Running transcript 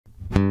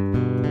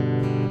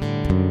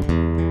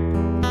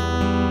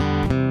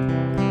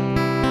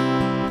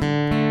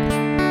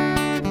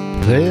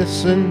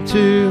Listen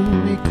to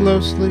me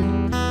closely,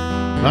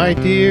 my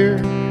dear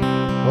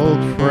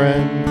old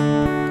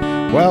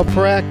friend. While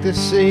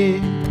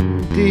practicing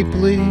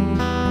deeply,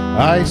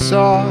 I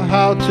saw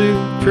how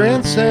to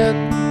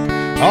transcend.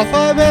 All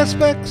five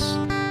aspects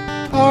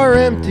are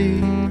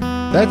empty.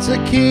 That's the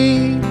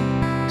key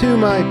to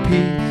my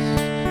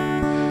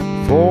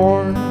peace.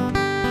 Form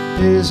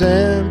is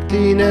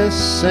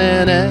emptiness,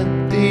 and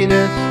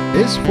emptiness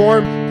is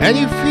form, and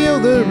you feel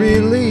the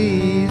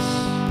release.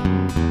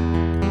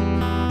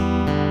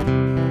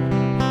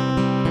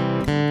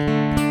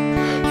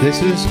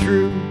 This is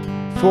true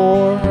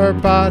for our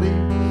bodies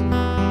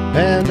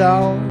and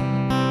our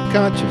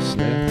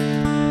consciousness,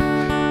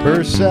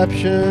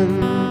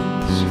 perceptions,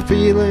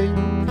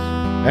 feelings,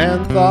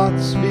 and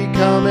thoughts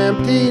become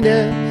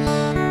emptiness.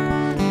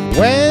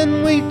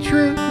 When we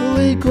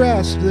truly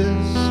grasp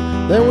this,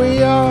 then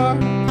we are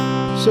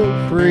so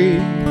free.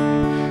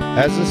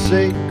 As the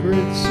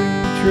sacred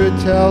sutra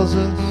tells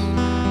us,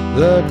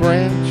 the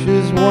branch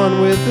is one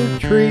with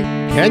the tree.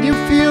 Can you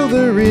feel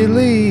the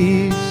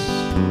release?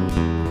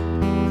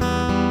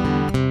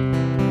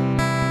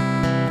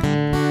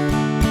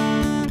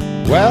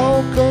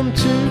 Welcome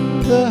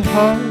to the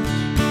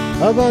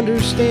heart of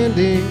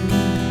understanding,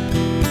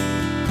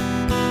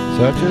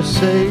 such a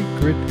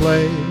sacred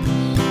place,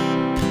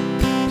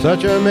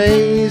 such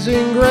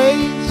amazing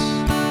grace.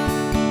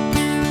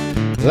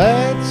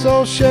 Let's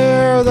all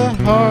share the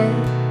heart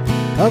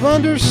of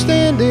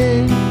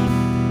understanding.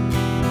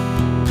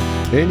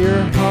 In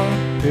your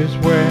heart is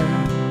where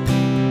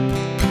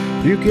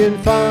you can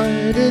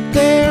find it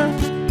there.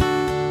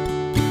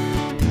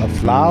 A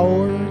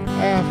flower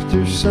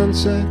after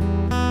sunset,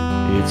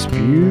 its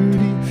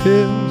beauty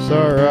fills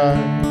our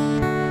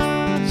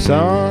eyes.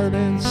 Sun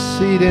and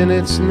seed in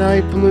its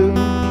night blue,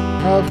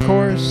 of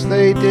course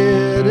they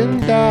didn't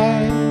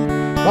die.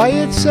 By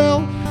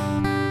itself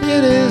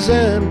it is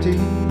empty,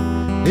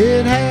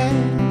 it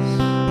has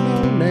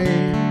no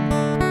name.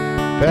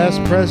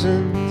 Past,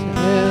 present,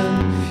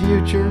 and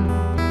future,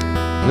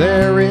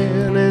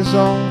 therein is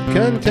all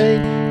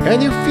contained.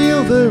 And you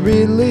feel the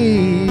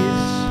release.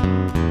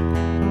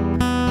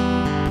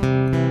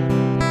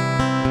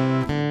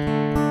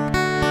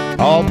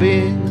 All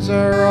beings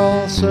are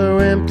also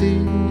empty,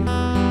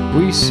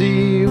 we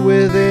see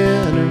with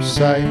inner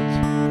sight.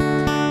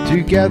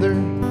 Together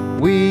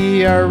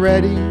we are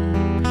ready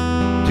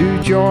to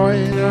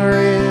join our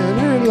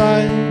inner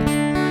light.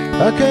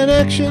 A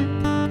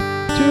connection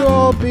to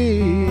all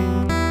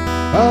being,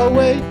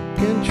 awake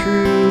and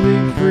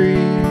truly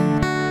free.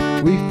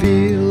 We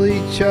feel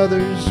each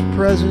other's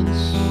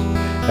presence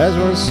as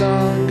one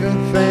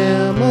Sangha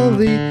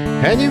family,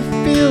 and you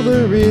feel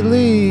the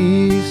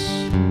release.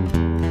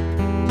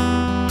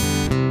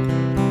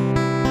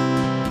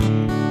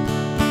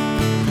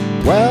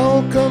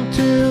 Welcome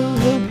to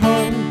the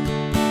heart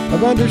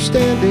of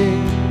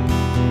understanding,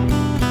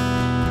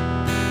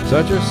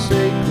 such a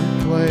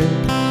sacred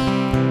place,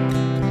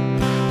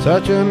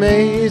 such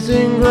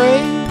amazing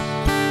grace.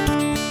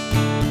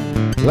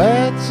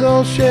 Let's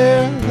all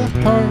share the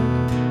heart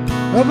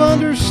of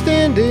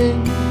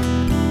understanding.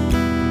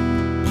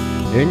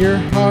 In your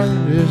heart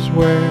is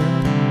where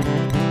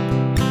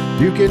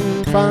you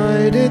can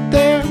find it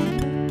there.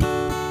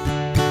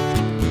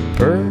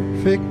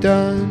 Perfect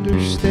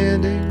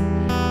understanding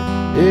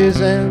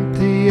is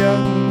empty of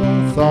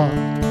all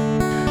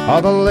thought. All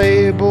the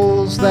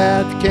labels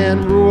that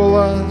can rule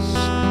us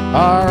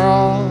are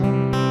all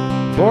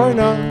for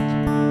naught.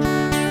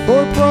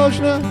 For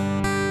prajna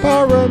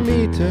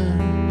paramita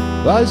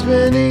lies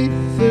beneath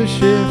the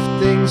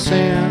shifting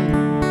sand,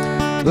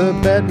 the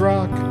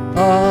bedrock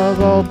of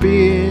all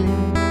being.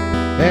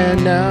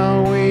 And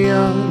now we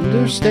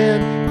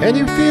understand, and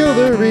you feel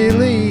the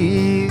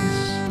release.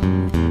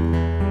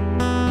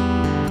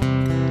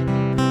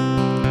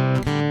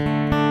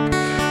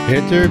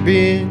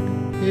 Interbeing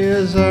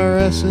is our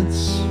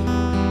essence.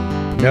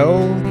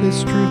 Know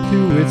this truth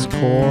to its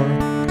core.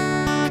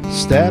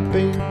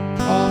 Stepping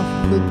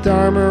off the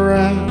Dharma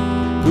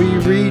raft, we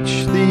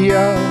reach the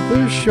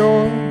other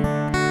shore.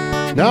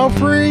 Now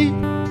free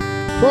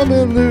from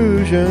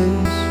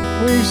illusions,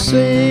 we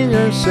sing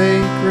our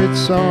sacred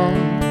song.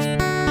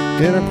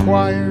 In a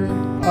choir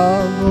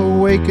of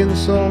awakened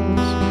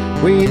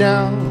souls, we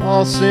now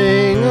all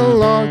sing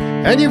along,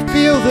 and you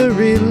feel the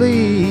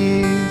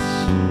release.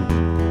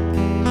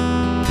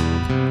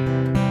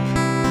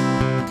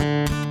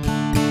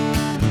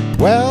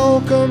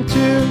 Welcome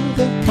to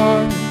the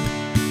heart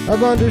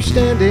of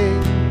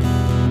understanding,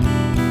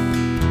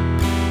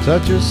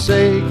 such a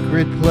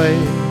sacred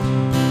place,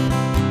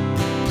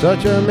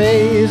 such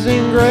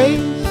amazing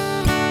grace.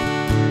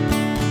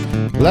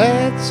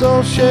 Let's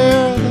all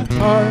share the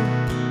heart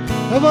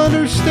of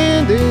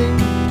understanding.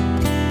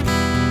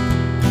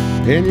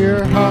 In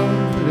your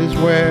heart is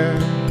where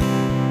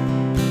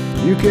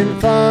you can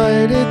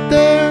find it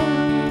there.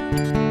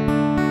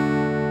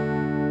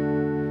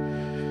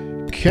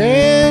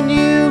 Can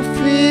you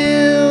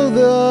feel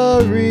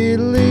the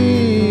release?